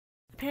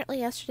Apparently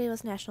yesterday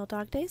was National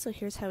Dog Day, so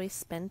here's how we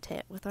spent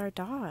it with our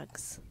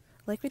dogs.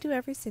 Like we do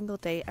every single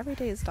day. Every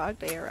day is dog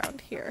day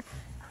around here.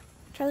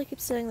 Charlie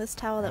keeps stealing this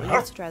towel that we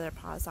used to dry their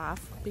paws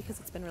off because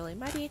it's been really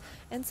muddy,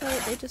 and so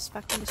they just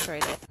fucking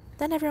destroyed it.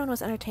 Then everyone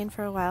was entertained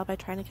for a while by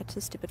trying to catch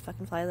this stupid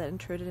fucking fly that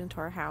intruded into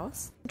our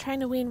house. I'm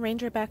trying to wean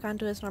Ranger back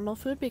onto his normal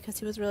food because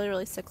he was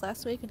really sick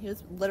last week and he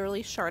was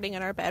literally sharting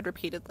in our bed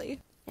repeatedly.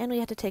 And we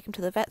had to take him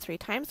to the vet 3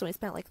 times and we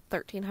spent like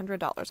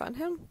 $1,300 on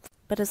him.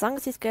 But as long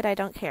as he's good, I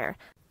don't care.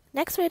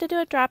 Next, we had to do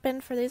a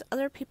drop-in for these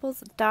other people's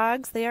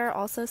dogs. They are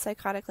also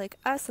psychotic like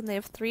us, and they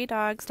have 3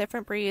 dogs,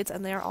 different breeds,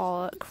 and they're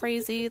all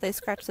crazy. They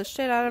scratch the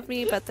shit out of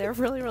me, but they're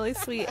really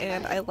sweet,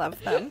 and I love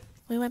them.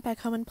 We went back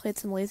home and played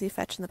some lazy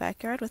fetch in the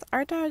backyard with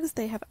our dogs.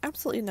 They have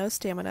absolutely no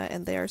stamina,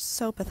 and they are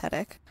so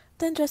pathetic.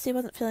 Then Josie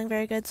wasn't feeling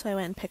very good, so I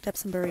went and picked up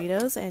some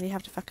burritos, and you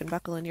have to fucking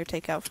buckle in your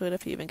takeout food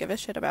if you even give a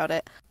shit about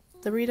it.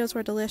 The burritos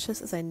were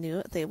delicious, as I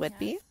knew they would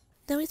be.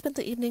 Then we spent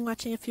the evening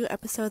watching a few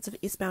episodes of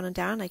Eastbound and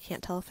Down. I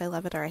can't tell if I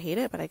love it or I hate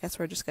it, but I guess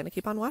we're just going to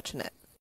keep on watching it.